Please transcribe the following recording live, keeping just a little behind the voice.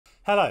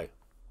Hello,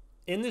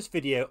 in this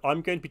video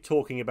I'm going to be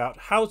talking about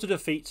how to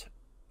defeat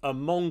a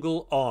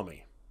Mongol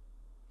army.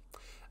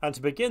 And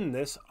to begin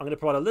this, I'm going to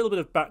provide a little bit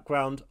of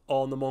background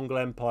on the Mongol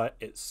Empire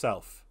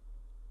itself.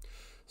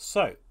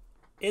 So,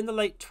 in the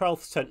late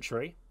 12th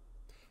century,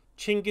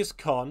 Genghis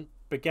Khan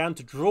began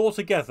to draw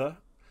together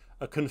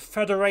a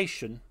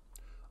confederation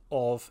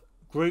of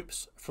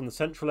groups from the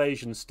Central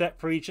Asian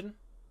steppe region,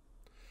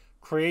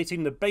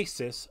 creating the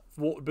basis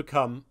for what would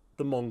become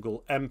the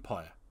Mongol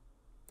Empire.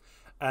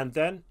 And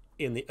then,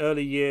 in the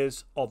early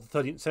years of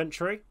the 13th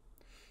century,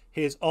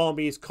 his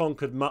armies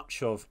conquered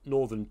much of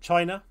northern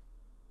China,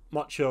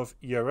 much of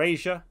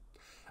Eurasia,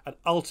 and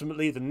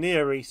ultimately the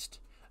Near East,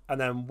 and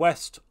then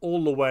west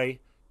all the way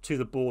to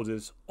the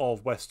borders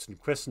of Western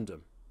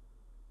Christendom.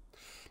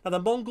 Now, the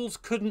Mongols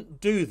couldn't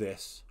do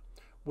this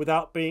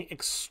without being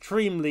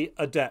extremely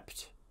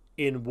adept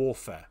in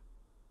warfare.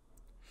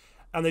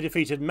 And they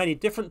defeated many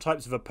different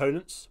types of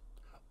opponents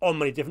on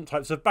many different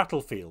types of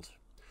battlefield.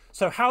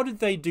 So how did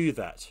they do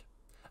that?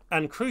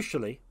 And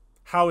crucially,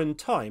 how in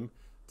time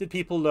did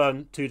people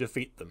learn to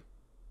defeat them?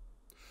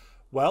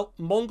 Well,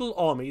 Mongol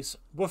armies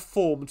were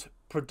formed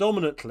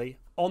predominantly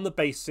on the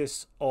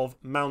basis of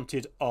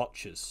mounted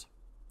archers.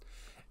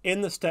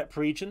 In the steppe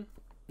region,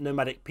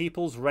 nomadic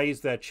peoples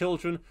raised their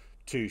children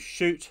to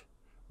shoot,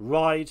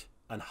 ride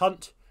and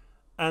hunt,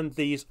 and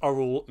these are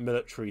all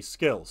military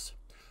skills.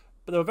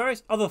 But there were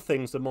various other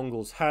things the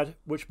Mongols had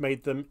which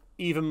made them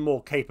even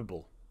more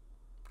capable.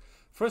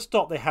 For a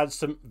start, they had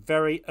some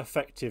very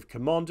effective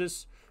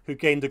commanders who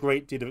gained a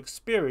great deal of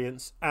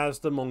experience as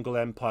the Mongol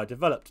Empire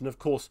developed. And of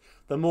course,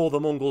 the more the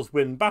Mongols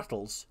win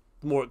battles,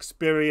 the more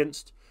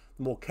experienced,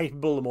 the more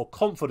capable, the more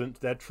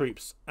confident their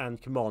troops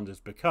and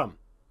commanders become.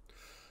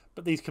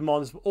 But these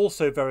commanders were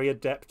also very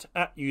adept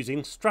at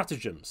using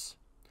stratagems.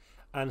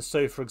 And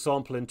so, for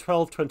example, in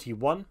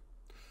 1221,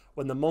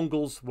 when the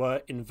Mongols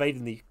were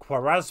invading the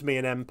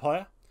Khwarezmian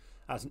Empire,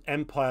 as an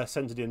empire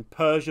centered in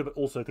Persia but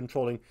also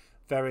controlling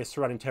various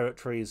surrounding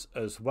territories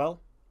as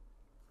well,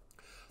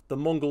 the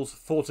Mongols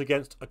fought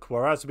against a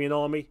Khwarezmian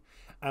army,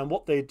 and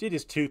what they did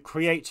is to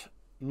create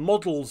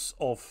models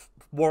of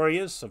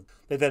warriors.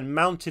 They then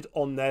mounted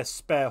on their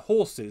spare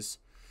horses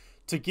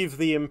to give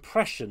the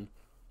impression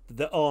that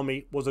the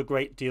army was a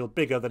great deal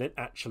bigger than it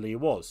actually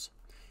was.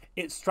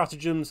 It's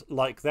stratagems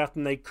like that,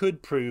 and they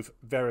could prove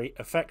very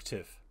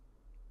effective.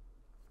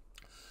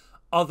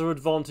 Other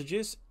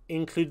advantages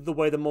included the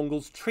way the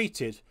Mongols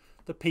treated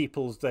the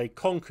peoples they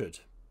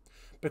conquered,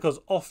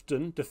 because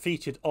often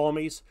defeated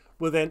armies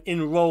were then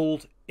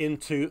enrolled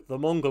into the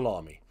Mongol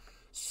army,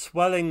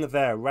 swelling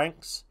their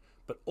ranks,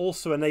 but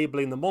also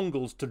enabling the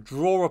Mongols to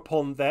draw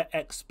upon their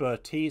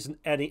expertise in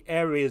any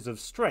areas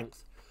of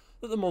strength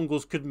that the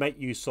Mongols could make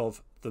use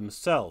of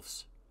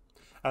themselves.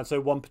 And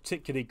so one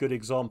particularly good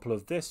example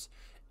of this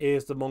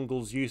is the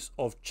Mongols' use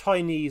of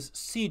Chinese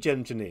siege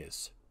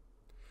engineers.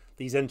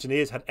 These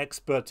engineers had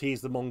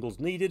expertise the Mongols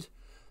needed,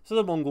 so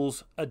the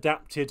Mongols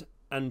adapted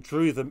and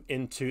drew them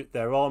into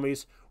their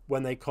armies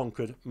when they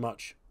conquered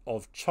much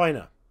of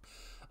China.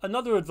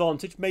 Another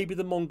advantage may be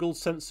the Mongols'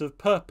 sense of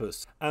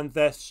purpose and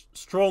their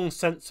strong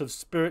sense of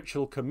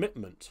spiritual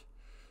commitment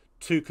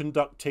to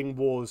conducting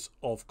wars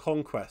of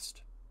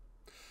conquest.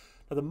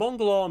 Now, the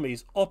Mongol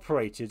armies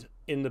operated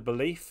in the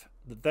belief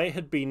that they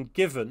had been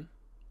given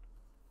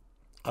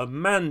a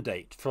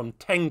mandate from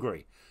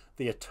Tengri,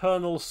 the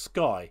eternal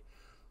sky,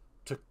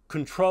 to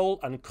control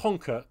and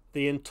conquer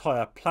the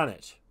entire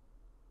planet.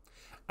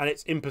 And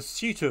it's in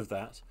pursuit of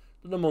that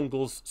that the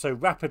Mongols so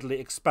rapidly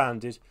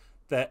expanded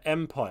their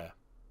empire.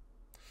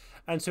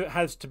 And so it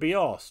has to be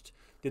asked,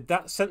 did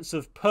that sense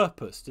of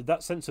purpose, did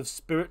that sense of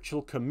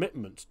spiritual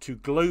commitment to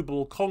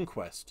global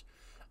conquest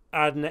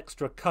add an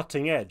extra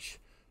cutting edge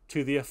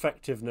to the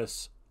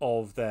effectiveness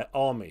of their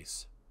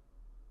armies?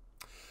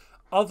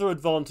 Other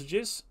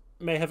advantages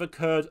may have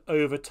occurred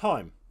over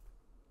time.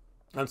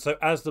 And so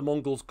as the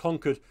Mongols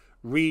conquered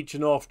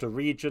region after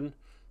region,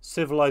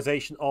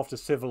 civilization after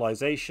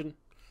civilization,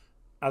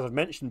 as I've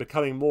mentioned,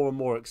 becoming more and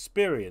more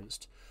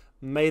experienced,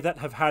 may that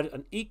have had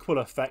an equal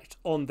effect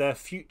on their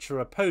future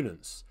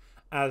opponents,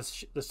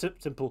 as the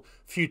simple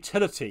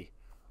futility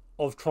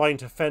of trying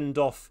to fend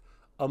off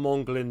a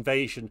Mongol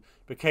invasion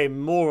became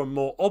more and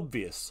more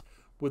obvious.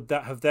 Would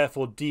that have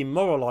therefore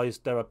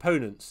demoralized their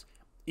opponents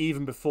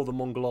even before the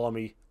Mongol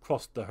army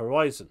crossed the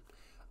horizon?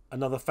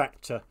 Another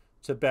factor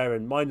to bear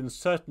in mind, and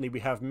certainly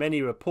we have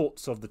many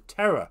reports of the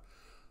terror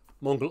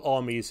Mongol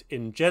armies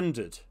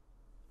engendered,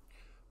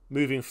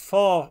 moving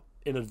far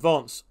in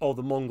advance of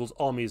the Mongols'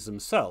 armies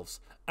themselves,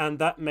 and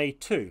that may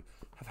too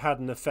have had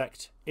an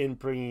effect in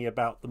bringing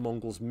about the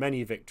Mongols'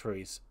 many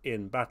victories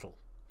in battle.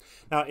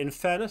 Now, in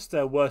fairness,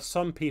 there were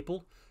some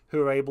people who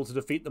were able to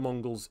defeat the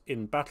Mongols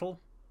in battle.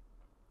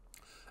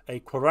 A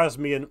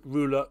Khwarezmian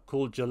ruler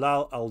called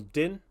Jalal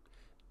al-Din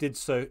did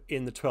so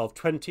in the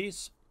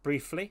 1220s,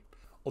 briefly,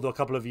 although a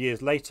couple of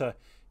years later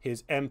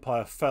his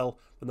empire fell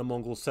when the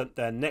Mongols sent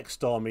their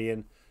next army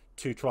in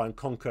to try and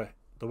conquer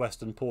the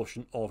western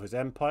portion of his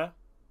empire.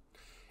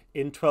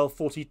 In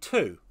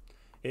 1242,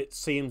 it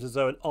seems as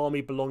though an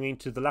army belonging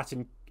to the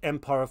Latin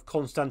Empire of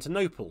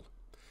Constantinople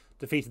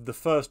defeated the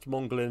first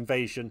Mongol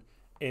invasion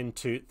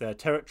into their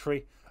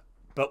territory,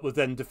 but was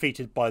then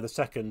defeated by the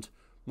second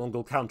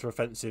Mongol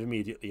counteroffensive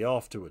immediately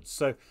afterwards.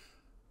 So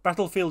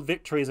battlefield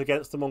victories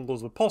against the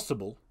Mongols were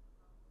possible,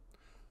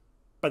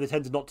 but they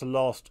tended not to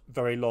last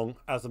very long,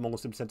 as the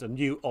Mongols simply sent a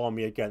new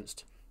army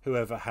against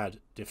whoever had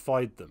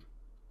defied them.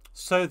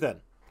 So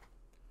then,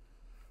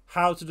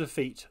 how to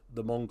defeat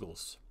the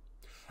Mongols?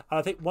 And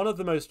I think one of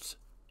the most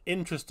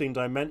interesting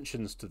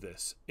dimensions to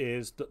this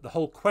is that the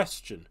whole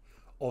question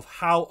of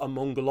how a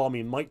Mongol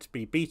army might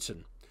be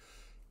beaten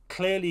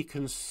clearly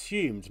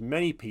consumed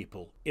many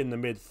people in the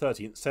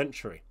mid-13th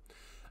century.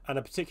 And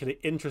a particularly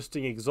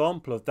interesting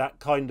example of that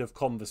kind of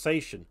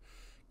conversation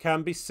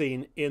can be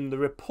seen in the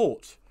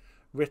report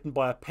written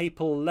by a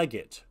papal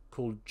legate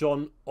called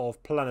John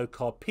of Plano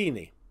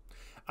Carpini.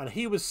 And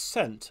he was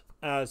sent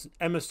as an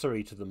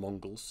emissary to the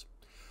Mongols.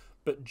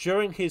 But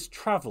during his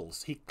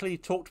travels, he clearly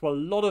talked to a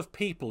lot of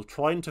people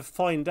trying to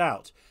find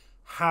out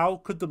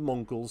how could the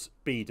Mongols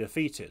be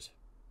defeated.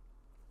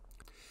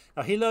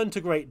 Now, he learned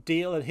a great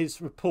deal, and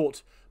his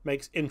report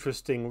makes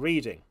interesting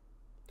reading.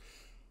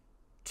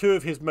 Two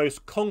of his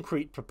most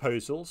concrete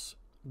proposals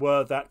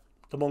were that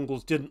the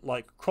Mongols didn't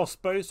like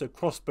crossbows, so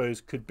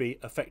crossbows could be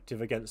effective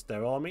against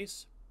their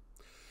armies.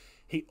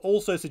 He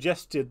also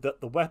suggested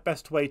that the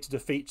best way to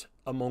defeat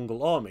a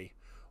Mongol army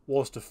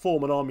was to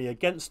form an army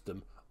against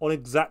them on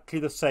exactly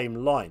the same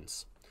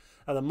lines.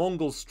 And the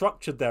Mongols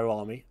structured their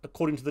army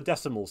according to the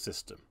decimal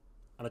system.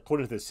 And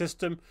according to this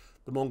system,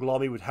 the Mongol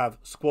army would have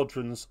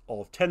squadrons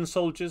of 10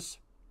 soldiers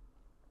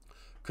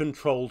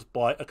controlled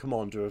by a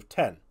commander of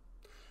 10.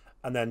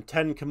 And then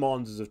 10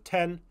 commanders of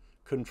 10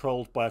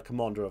 controlled by a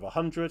commander of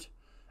 100.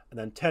 And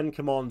then 10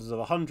 commanders of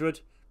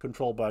 100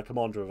 controlled by a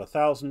commander of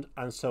 1,000,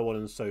 and so on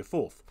and so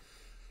forth.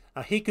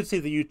 Now, he could see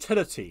the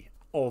utility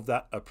of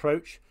that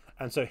approach,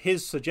 and so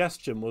his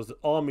suggestion was that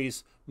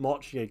armies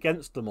marching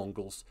against the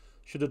Mongols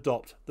should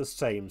adopt the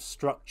same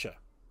structure.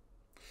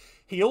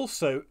 He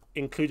also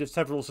included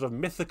several sort of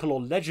mythical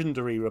or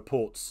legendary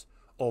reports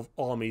of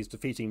armies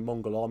defeating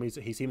Mongol armies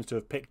that he seems to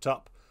have picked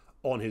up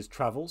on his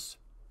travels.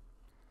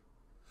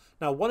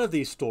 Now, one of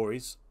these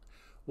stories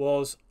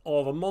was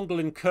of a Mongol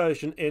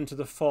incursion into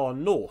the far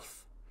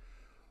north,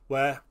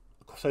 where,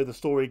 so the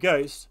story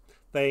goes,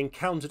 they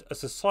encountered a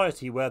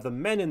society where the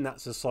men in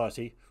that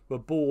society were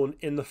born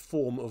in the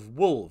form of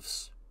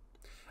wolves.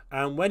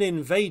 And when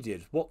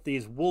invaded, what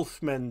these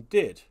wolf men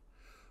did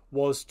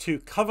was to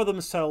cover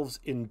themselves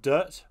in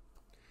dirt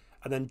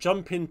and then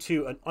jump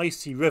into an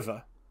icy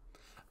river.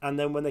 And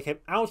then when they came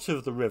out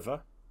of the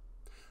river,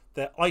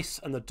 their ice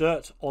and the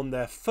dirt on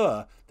their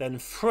fur then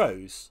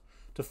froze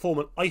to form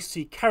an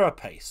icy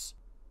carapace.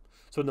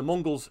 So when the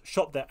Mongols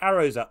shot their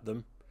arrows at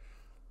them,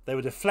 they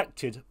were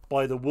deflected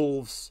by the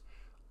wolves'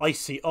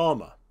 icy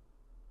armour.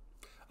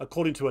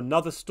 According to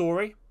another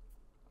story,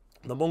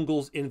 the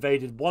Mongols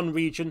invaded one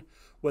region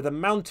where the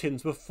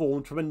mountains were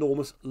formed from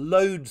enormous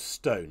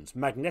lodestones,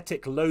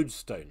 magnetic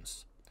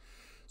lodestones.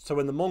 So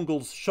when the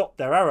Mongols shot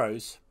their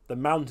arrows, the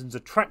mountains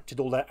attracted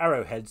all their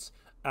arrowheads,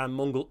 and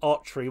Mongol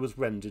archery was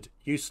rendered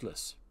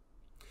useless.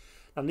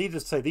 Now,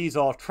 needless to say, these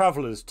are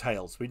travellers'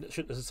 tales. We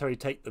shouldn't necessarily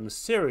take them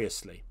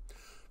seriously.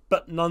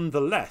 But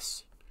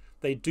nonetheless,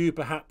 they do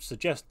perhaps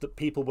suggest that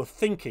people were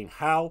thinking,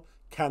 how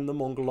can the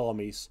Mongol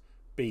armies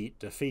be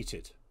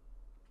defeated?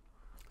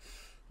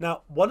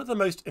 Now, one of the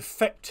most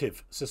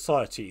effective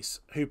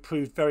societies who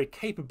proved very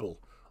capable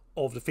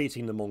of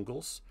defeating the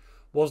Mongols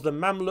was the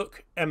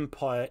Mamluk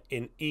Empire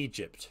in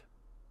Egypt.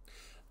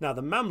 Now,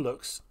 the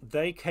Mamluks,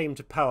 they came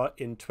to power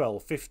in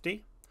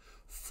 1250.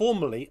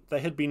 Formerly,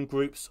 they had been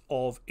groups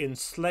of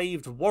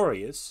enslaved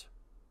warriors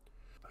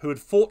who had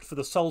fought for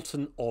the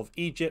Sultan of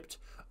Egypt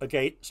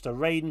against a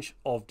range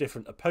of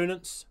different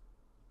opponents.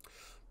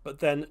 But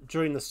then,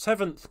 during the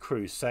Seventh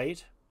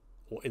Crusade,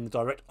 or in the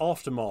direct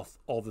aftermath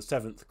of the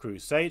Seventh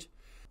Crusade,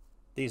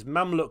 these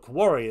Mamluk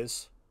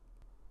warriors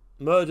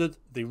murdered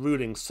the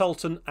ruling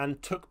Sultan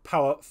and took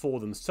power for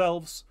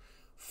themselves,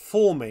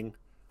 forming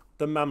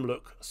the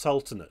Mamluk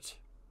Sultanate.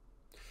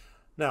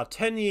 Now,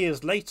 10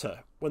 years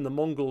later, when the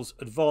Mongols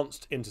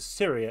advanced into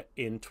Syria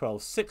in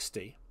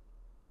 1260,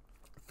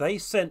 they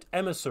sent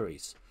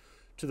emissaries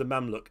to the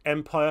Mamluk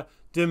Empire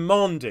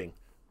demanding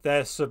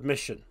their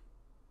submission.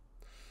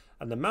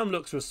 And the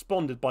Mamluks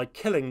responded by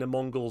killing the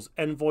Mongols'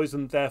 envoys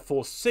and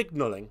therefore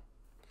signalling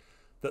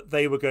that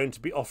they were going to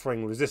be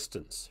offering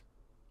resistance.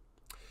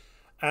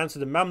 And so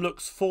the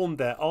Mamluks formed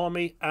their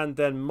army and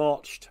then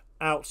marched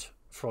out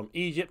from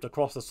Egypt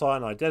across the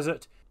Sinai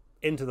Desert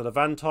into the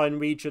Levantine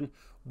region,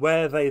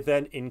 where they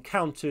then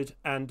encountered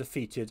and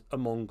defeated a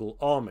Mongol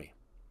army.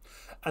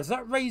 And so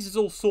that raises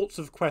all sorts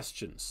of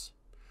questions.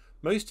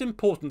 Most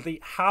importantly,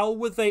 how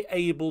were they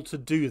able to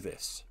do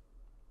this?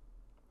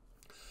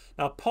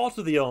 Now, part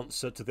of the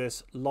answer to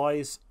this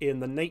lies in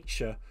the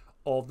nature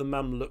of the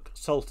Mamluk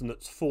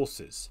Sultanate's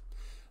forces.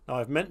 Now,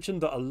 I've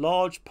mentioned that a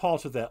large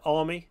part of their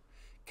army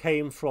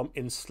came from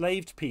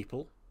enslaved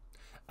people,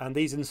 and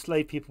these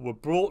enslaved people were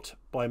brought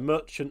by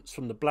merchants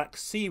from the Black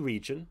Sea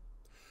region,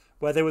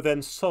 where they were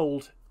then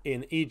sold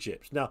in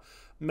Egypt. Now,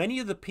 many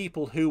of the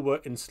people who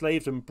were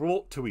enslaved and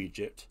brought to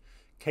Egypt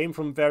came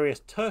from various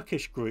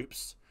Turkish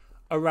groups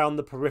around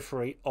the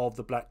periphery of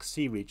the Black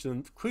Sea region.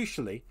 And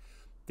crucially,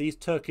 these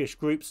Turkish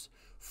groups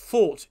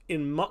fought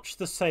in much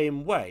the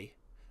same way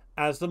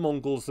as the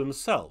Mongols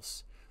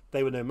themselves.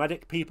 They were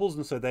nomadic peoples,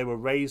 and so they were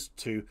raised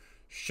to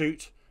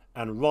shoot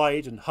and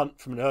ride and hunt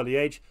from an early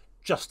age,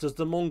 just as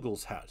the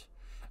Mongols had.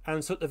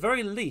 And so at the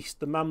very least,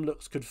 the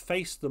Mamluks could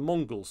face the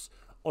Mongols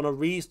on a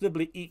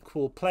reasonably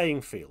equal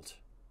playing field.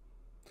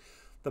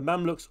 The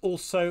Mamluks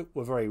also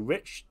were very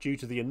rich due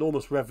to the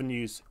enormous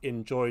revenues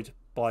enjoyed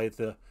by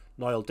the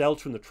Nile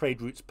Delta and the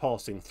trade routes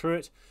passing through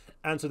it,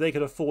 and so they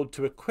could afford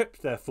to equip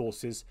their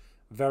forces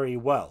very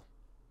well.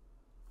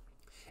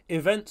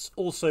 Events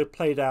also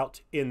played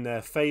out in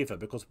their favour,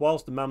 because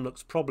whilst the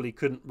Mamluks probably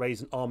couldn't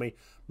raise an army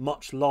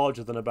much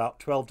larger than about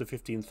 12 to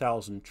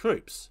 15,000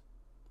 troops,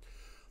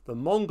 the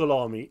Mongol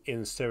army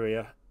in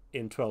Syria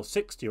in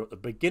 1260, or at the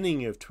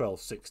beginning of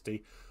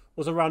 1260,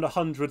 was around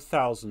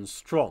 100,000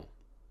 strong.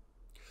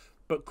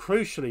 But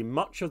crucially,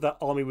 much of that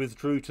army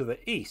withdrew to the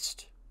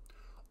east.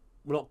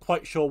 We're not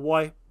quite sure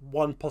why.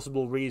 One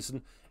possible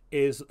reason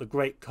is that the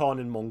great Khan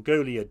in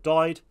Mongolia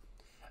died,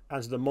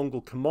 and so the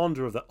Mongol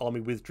commander of that army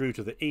withdrew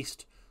to the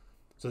east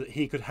so that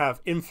he could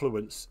have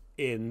influence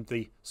in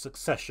the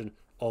succession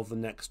of the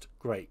next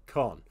great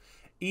Khan.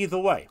 Either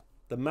way,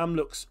 the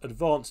Mamluks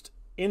advanced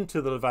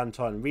into the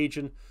Levantine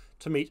region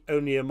to meet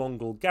only a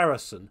Mongol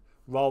garrison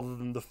rather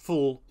than the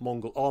full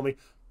Mongol army,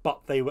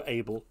 but they were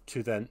able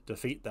to then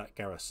defeat that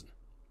garrison.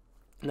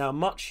 Now,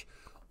 much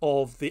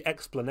of the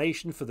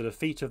explanation for the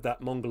defeat of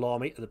that Mongol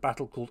army at the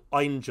battle called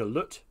Ain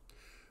Jalut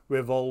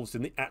revolves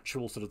in the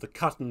actual sort of the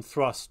cut and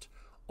thrust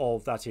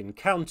of that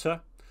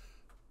encounter.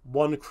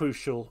 One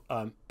crucial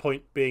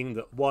point being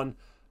that one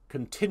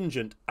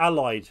contingent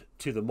allied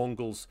to the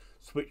Mongols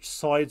switched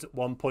sides at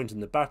one point in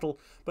the battle,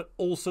 but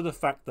also the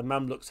fact the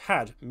Mamluks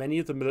had many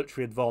of the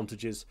military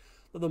advantages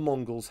that the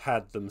Mongols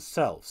had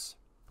themselves.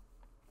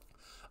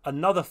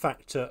 Another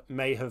factor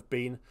may have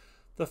been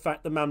the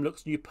fact the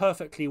Mamluks knew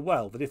perfectly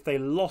well that if they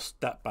lost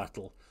that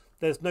battle,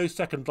 there's no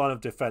second line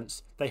of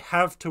defence. They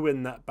have to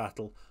win that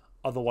battle,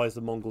 otherwise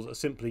the Mongols are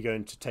simply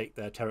going to take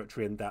their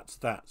territory, and that's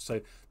that.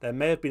 So there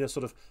may have been a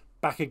sort of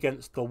back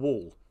against the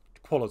wall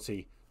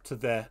quality to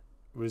their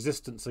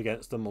resistance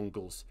against the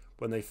Mongols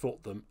when they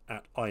fought them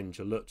at Ain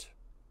Jalut.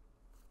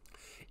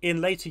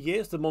 In later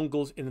years, the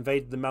Mongols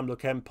invaded the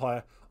Mamluk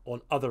Empire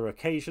on other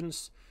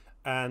occasions,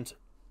 and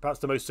perhaps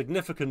the most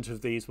significant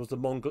of these was the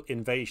Mongol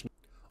invasion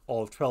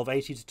of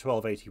 1280 to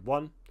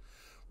 1281,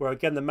 where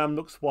again the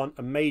Mamluks won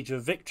a major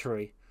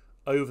victory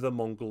over the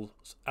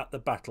Mongols at the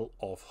Battle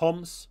of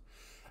Homs.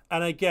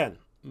 And again,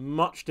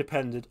 much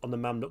depended on the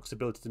Mamluks'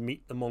 ability to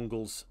meet the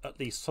Mongols, at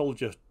least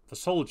soldier for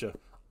soldier,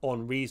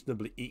 on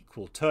reasonably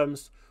equal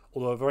terms,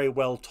 although a very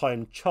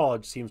well-timed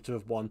charge seems to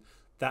have won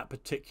that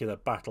particular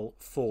battle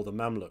for the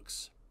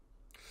Mamluks.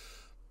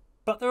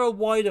 But there are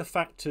wider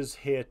factors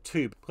here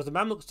too, because the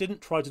Mamluks didn't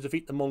try to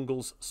defeat the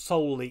Mongols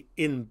solely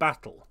in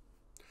battle.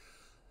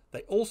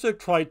 They also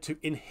tried to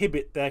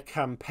inhibit their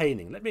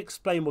campaigning. Let me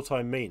explain what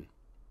I mean.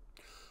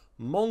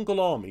 Mongol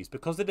armies,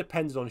 because they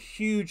depended on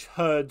huge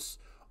herds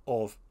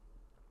of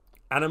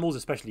animals,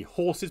 especially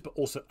horses, but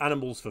also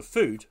animals for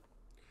food,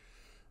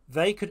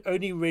 they could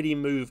only really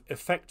move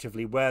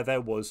effectively where there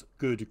was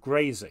good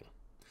grazing.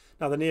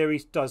 Now, the Near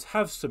East does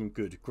have some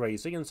good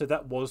grazing, and so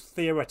that was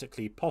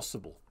theoretically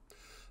possible.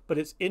 But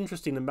it's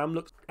interesting, the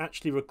Mamluks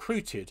actually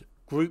recruited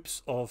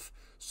groups of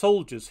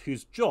soldiers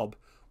whose job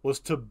was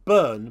to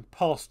burn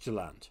pasture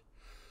land.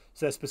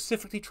 So they're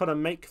specifically trying to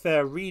make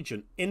their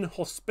region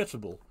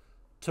inhospitable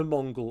to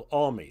Mongol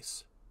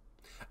armies.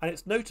 And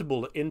it's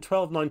notable that in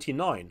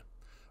 1299,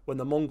 when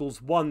the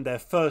Mongols won their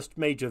first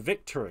major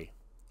victory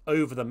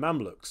over the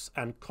Mamluks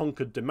and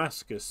conquered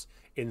Damascus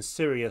in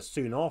Syria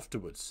soon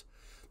afterwards,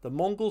 the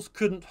Mongols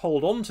couldn't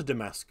hold on to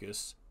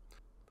Damascus,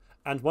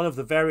 and one of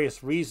the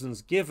various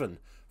reasons given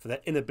for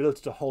their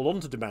inability to hold on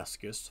to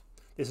Damascus,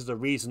 this is a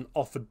reason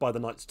offered by the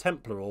Knights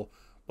Templar, or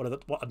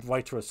one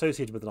writer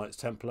associated with the Knights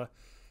Templar,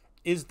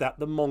 is that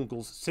the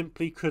Mongols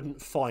simply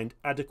couldn't find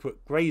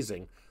adequate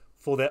grazing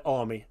for their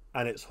army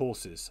and its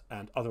horses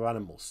and other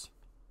animals.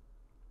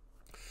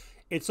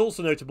 It's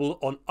also notable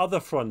on other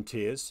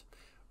frontiers,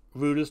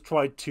 rulers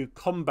tried to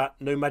combat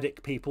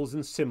nomadic peoples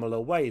in similar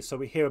ways. So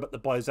we hear about the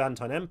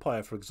Byzantine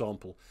Empire, for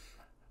example,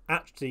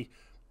 actually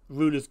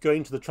rulers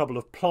going to the trouble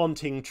of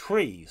planting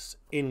trees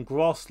in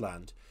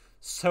grassland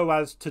so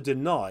as to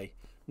deny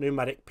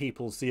nomadic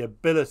peoples the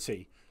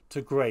ability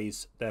to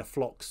graze their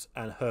flocks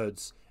and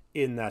herds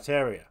in that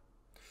area.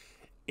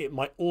 It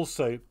might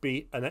also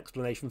be an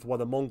explanation for why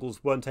the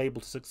Mongols weren't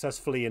able to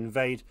successfully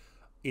invade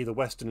either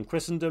Western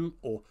Christendom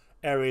or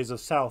areas of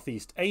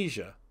Southeast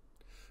Asia,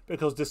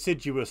 because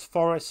deciduous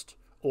forest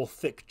or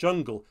thick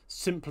jungle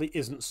simply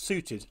isn't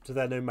suited to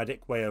their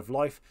nomadic way of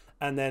life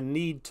and their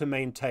need to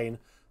maintain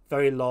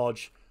very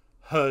large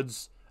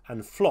herds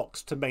and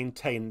flocks to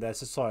maintain their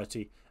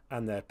society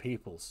and their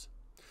peoples.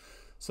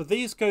 So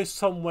these go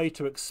some way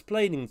to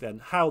explaining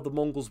then how the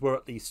Mongols were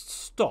at least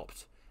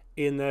stopped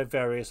in their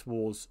various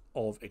wars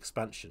of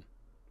expansion.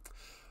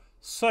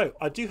 So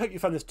I do hope you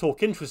found this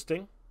talk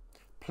interesting.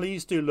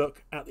 Please do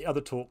look at the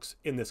other talks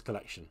in this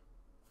collection.